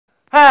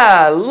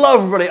Hello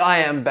everybody, I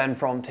am Ben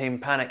from Team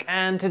Panic,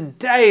 and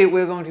today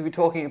we're going to be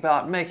talking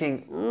about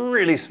making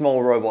really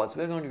small robots.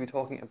 We're going to be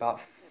talking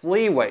about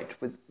flea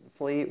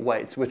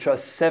weights, which are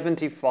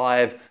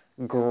 75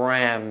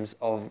 grams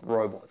of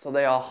robots. So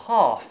they are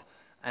half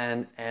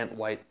an ant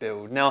weight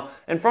build. Now,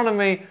 in front of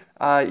me,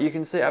 you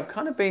can see I've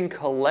kind of been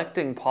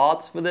collecting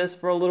parts for this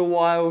for a little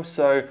while.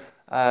 So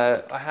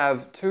I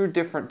have two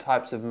different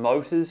types of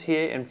motors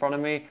here in front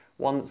of me.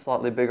 One that's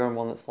slightly bigger and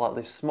one that's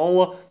slightly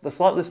smaller. The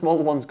slightly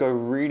smaller ones go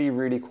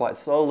really quite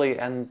slowly,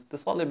 and the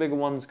slightly bigger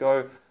ones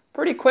go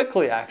pretty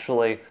quickly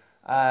actually.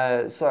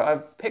 So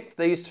I've picked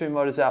these two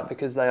motors out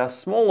because they are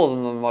smaller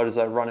than the motors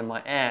I run in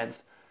my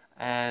ants.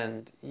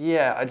 And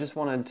yeah, I just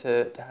wanted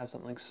to have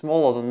something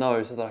smaller than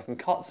those so that I can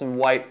cut some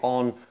weight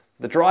on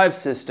the drive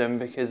system,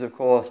 because of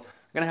course I'm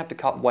going to have to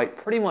cut weight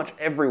pretty much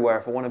everywhere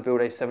if I want to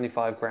build a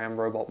 75-gram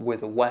robot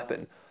with a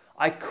weapon.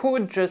 I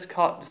could just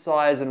cut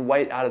size and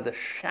weight out of the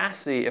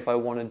chassis if I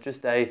wanted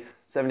just a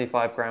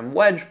 75-gram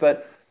wedge,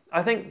 but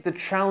I think the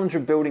challenge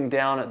of building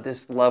down at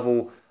this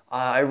level,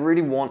 I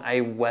really want a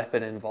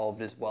weapon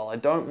involved as well. I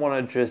don't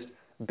want to just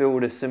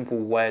build a simple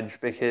wedge,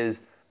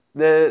 because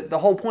the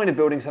whole point of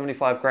building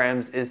 75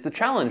 grams is the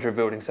challenge of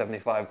building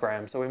 75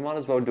 grams, so we might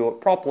as well do it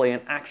properly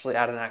and actually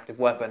add an active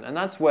weapon. And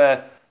that's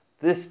where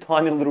this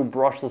tiny little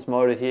brushless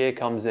motor here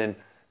comes in.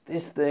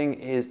 This thing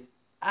is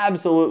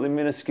absolutely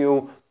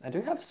minuscule. I do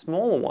have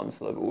smaller ones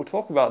though, but we'll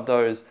talk about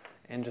those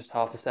in just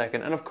half a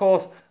second. And of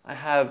course, I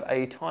have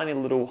a tiny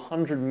little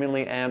 100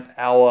 milliamp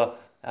hour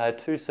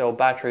 2-cell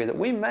battery that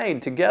we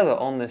made together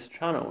on this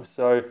channel.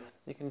 So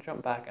you can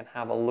jump back and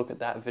have a look at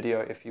that video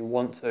if you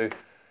want to.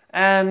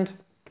 And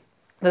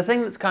the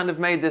thing that's kind of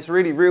made this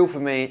really real for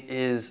me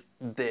is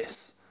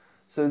this.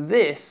 So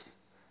this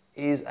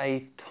is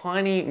a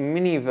tiny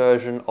mini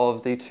version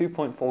of the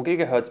 2.4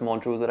 gigahertz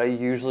module that I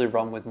usually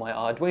run with my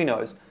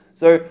Arduinos.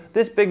 So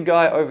this big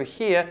guy over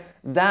here,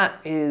 that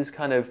is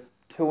kind of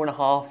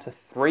 2.5 to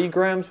 3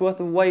 grams worth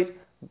of weight.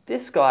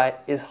 This guy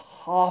is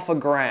half a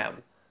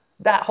gram.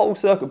 That whole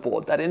circuit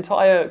board, that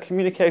entire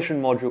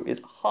communication module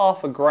is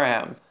half a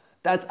gram.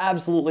 That's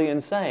absolutely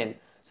insane.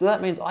 So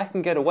that means I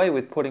can get away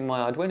with putting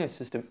my Arduino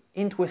system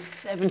into a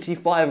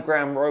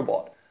 75-gram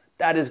robot.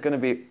 That is going to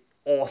be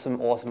awesome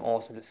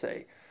to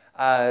see.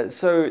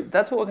 So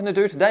that's what we're going to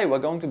do today. We're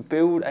going to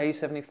build a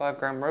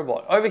 75-gram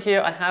robot. Over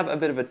here I have a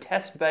bit of a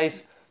test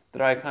base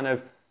that I kind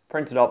of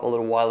printed up a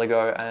little while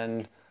ago,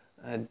 and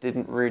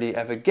didn't really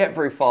ever get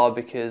very far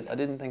because I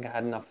didn't think I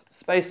had enough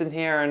space in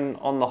here, and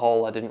on the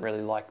whole I didn't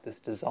really like this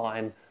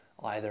design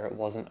either. It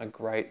wasn't a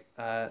great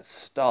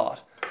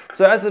start.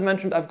 So as I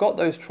mentioned, I've got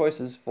those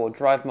choices for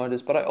drive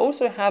motors, but I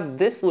also have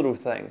this little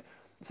thing.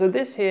 So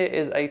this here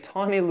is a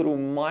tiny little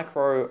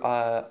micro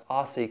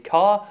RC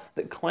car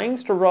that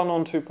claims to run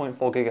on 2.4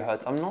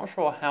 gigahertz. I'm not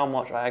sure how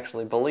much I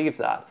actually believe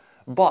that,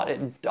 but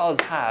it does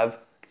have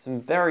some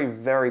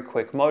very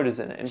quick motors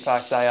in it. In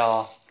fact, they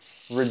are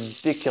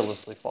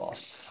ridiculously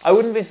fast. I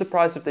wouldn't be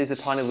surprised if these are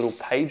tiny little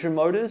pager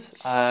motors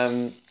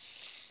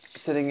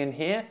sitting in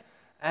here,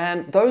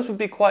 and those would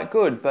be quite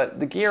good, but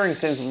the gearing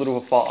seems a little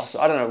fast.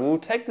 I don't know, we'll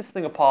take this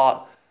thing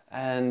apart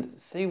and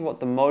see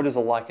what the motors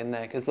are like in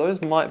there, because those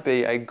might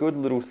be a good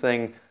little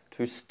thing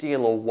to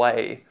steal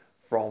away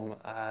from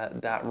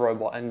that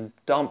robot and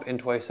dump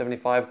into a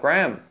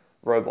 75-gram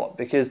robot,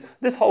 because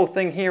this whole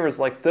thing here is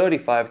like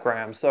 35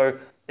 grams. So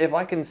if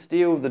I can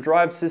steal the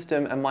drive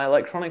system and my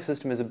electronic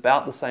system is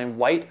about the same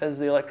weight as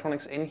the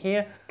electronics in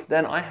here,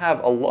 then I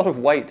have a lot of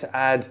weight to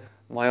add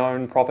my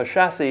own proper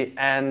chassis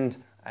and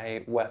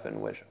a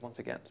weapon, which once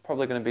again is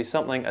probably going to be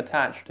something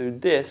attached to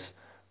this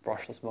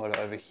brushless motor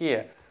over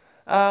here.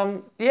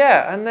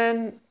 Yeah, and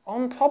then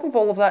on top of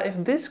all of that,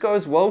 if this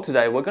goes well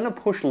today, we're going to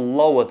push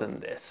lower than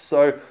this.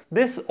 So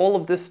all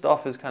of this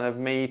stuff is kind of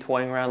me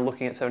toying around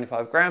looking at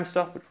 75-gram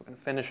stuff, which we're going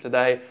to finish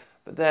today.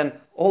 But then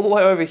all the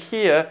way over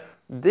here,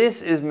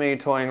 this is me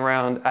toying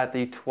around at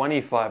the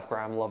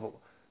 25-gram level.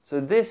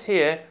 So this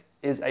here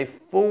is a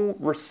full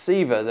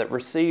receiver that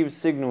receives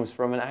signals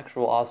from an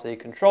actual RC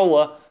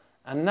controller,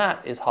 and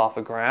that is half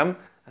a gram.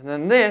 And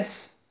then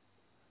this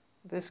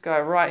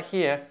guy right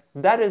here,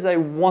 that is a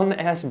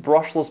 1S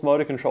brushless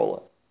motor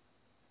controller.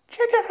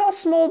 Check out how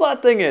small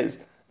that thing is.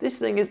 This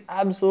thing is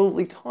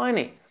absolutely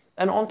tiny.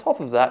 And on top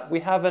of that, we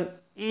have an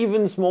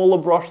even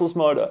smaller brushless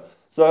motor.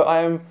 So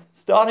I am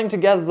starting to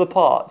gather the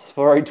parts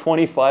for a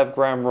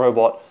 25-gram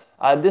robot.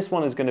 This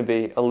one is going to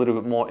be a little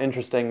bit more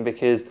interesting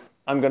because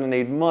I'm going to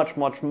need much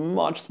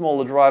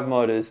smaller drive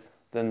motors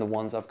than the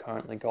ones I've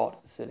currently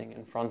got sitting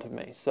in front of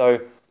me.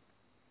 So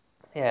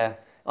yeah,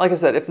 like I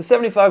said, if the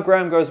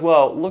 75-gram goes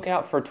well, look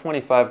out for a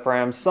 25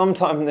 grams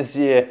sometime this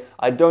year.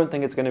 I don't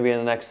think it's going to be in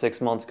the next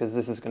 6 months, because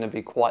this is going to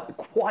be quite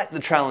the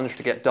challenge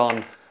to get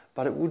done,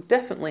 but it will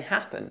definitely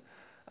happen.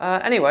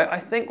 Anyway, I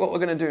think what we're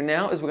going to do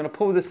now is we're going to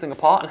pull this thing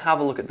apart and have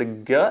a look at the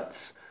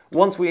guts.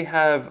 Once we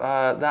have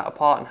that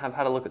apart and have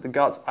had a look at the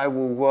guts, I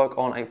will work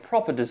on a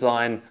proper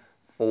design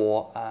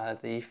for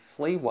the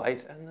flea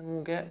weight, and then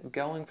we'll get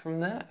going from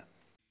there.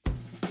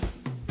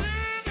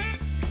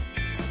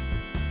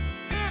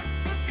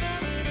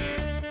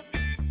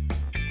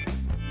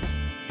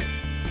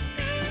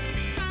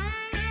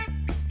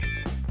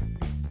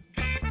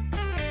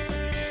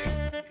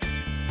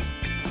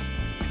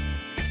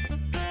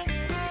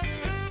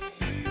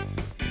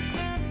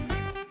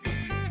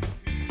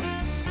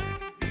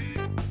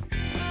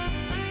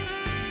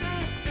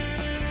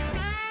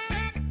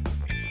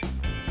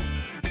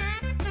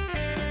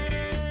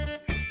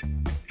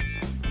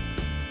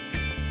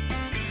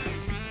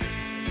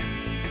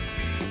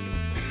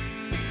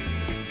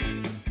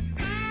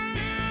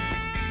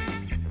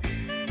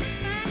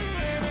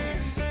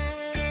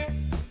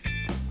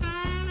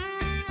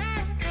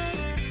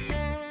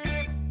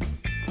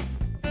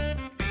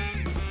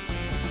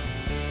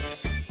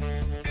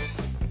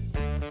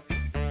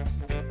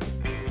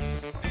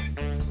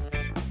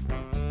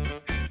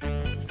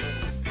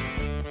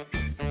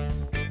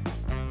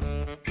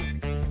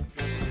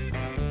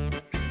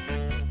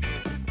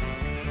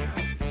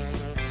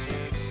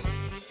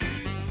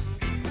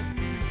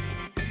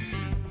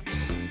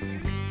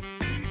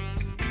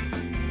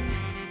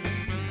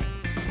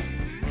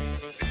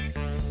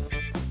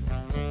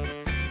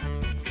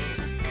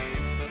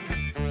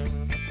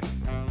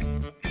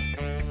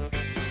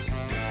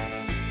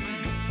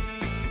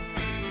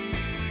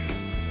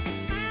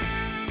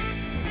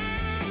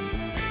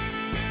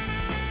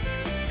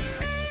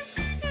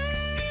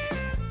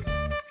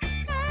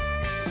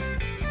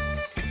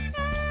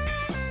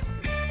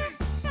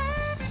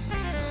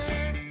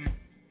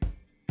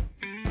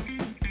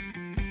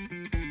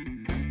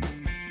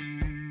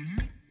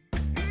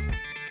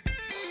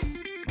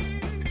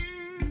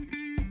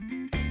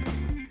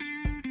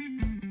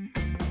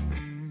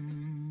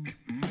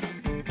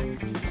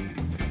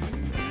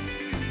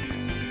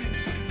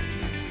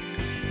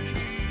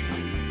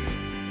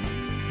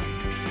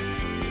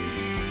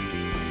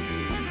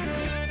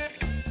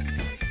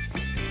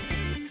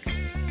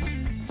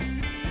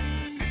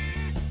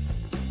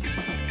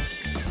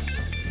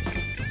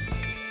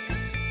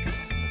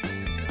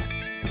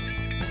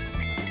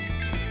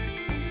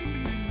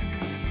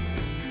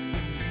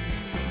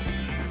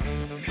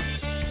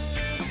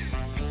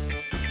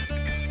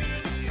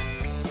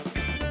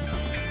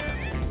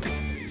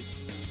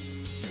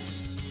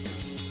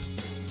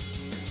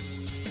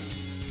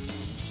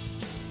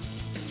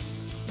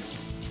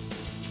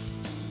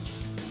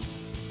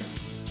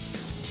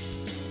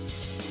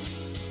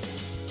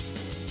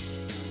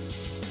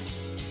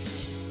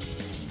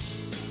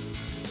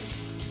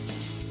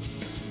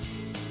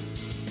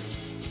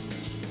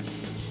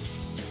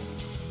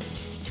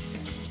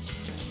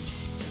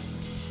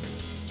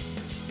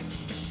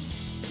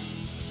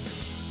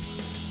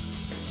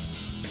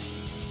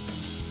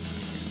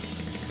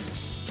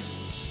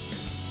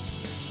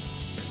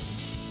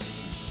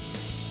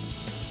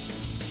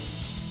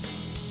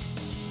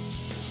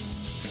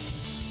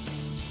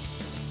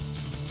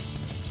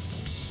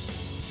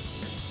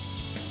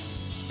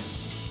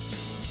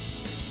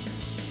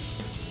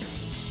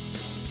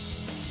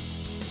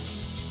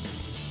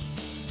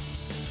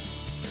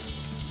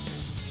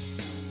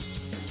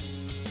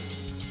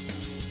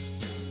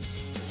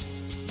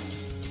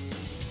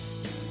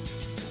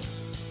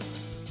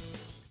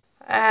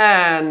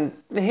 And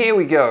here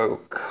we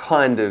go,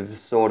 kind of,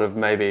 sort of,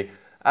 maybe.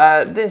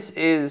 This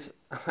is,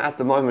 at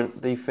the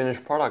moment, the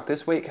finished product.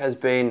 This week has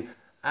been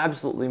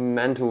absolutely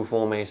mental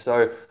for me,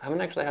 so I haven't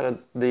actually had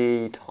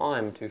the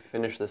time to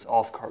finish this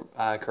off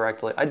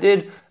correctly. I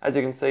did, as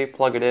you can see,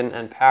 plug it in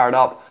and power it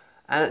up,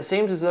 and it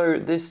seems as though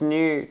this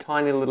new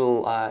tiny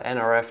little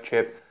NRF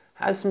chip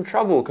has some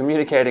trouble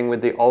communicating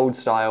with the old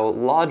style,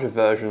 larger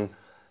version,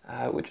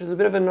 which is a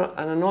bit of an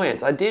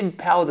annoyance. I did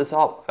power this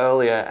up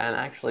earlier and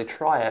actually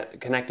try it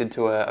connected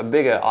to a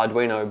bigger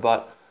Arduino,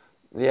 but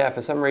yeah,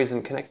 for some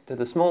reason connected to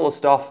the smaller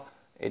stuff,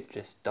 it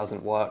just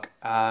doesn't work,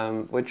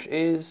 which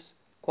is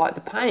quite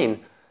the pain.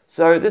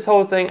 So this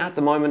whole thing at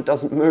the moment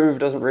doesn't move,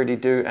 doesn't really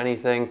do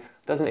anything,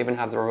 doesn't even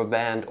have the rubber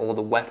band or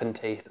the weapon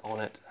teeth on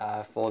it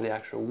for the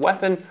actual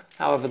weapon.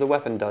 However, the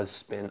weapon does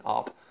spin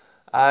up.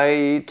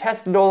 I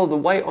tested all of the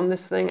weight on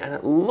this thing and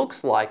it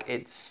looks like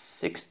it's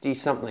 60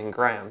 something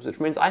grams, which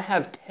means I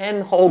have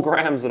 10 whole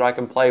grams that I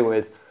can play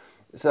with.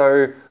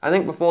 So I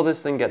think before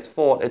this thing gets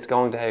fought, it's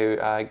going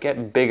to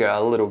get bigger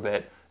a little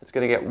bit. It's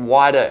going to get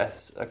wider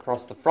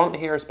across the front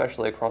here,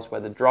 especially across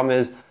where the drum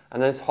is,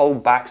 and this whole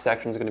back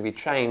section is going to be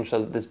changed so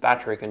that this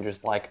battery can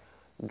just like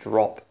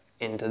drop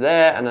into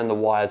there, and then the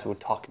wires will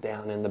tuck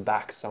down in the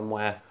back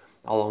somewhere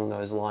along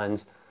those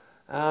lines.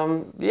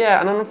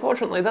 Yeah, and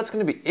unfortunately that's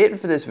going to be it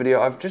for this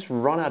video. I've just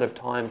run out of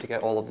time to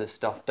get all of this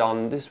stuff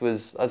done. This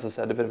was, as I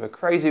said, a bit of a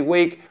crazy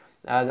week.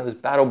 There was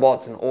battle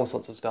bots and all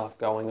sorts of stuff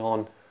going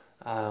on.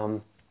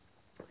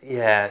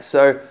 Yeah,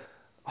 so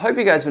I hope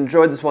you guys have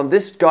enjoyed this one.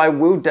 This guy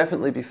will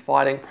definitely be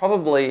fighting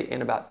probably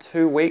in about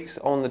 2 weeks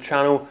on the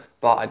channel,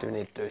 but I do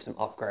need to do some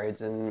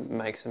upgrades and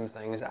make some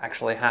things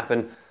actually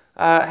happen.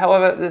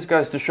 However, this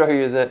goes to show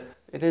you that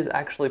it is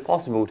actually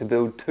possible to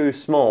build too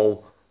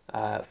small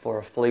for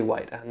a flea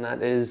weight, and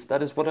that is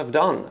what I've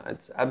done.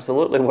 It's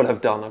absolutely what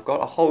I've done. I've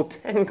got a whole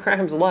 10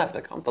 grams left.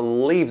 I can't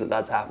believe that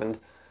that's happened.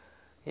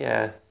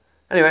 Yeah.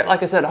 Anyway,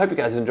 like I said, I hope you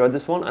guys enjoyed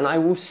this one, and I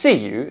will see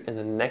you in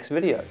the next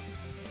video.